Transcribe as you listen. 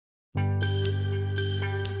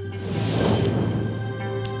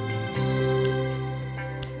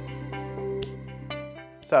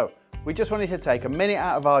So we just wanted to take a minute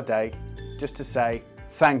out of our day just to say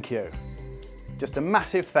thank you. Just a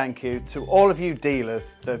massive thank you to all of you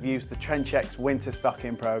dealers that have used the Trenchex winter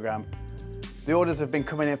stocking programme. The orders have been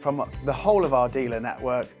coming in from the whole of our dealer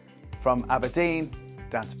network, from Aberdeen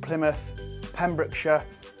down to Plymouth, Pembrokeshire,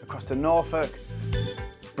 across to Norfolk.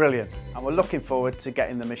 Brilliant. And we're looking forward to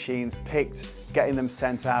getting the machines picked, getting them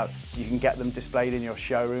sent out so you can get them displayed in your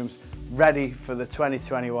showrooms, ready for the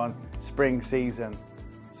 2021 spring season.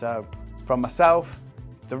 So from myself,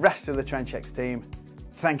 the rest of the Trenchex team,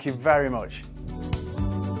 thank you very much.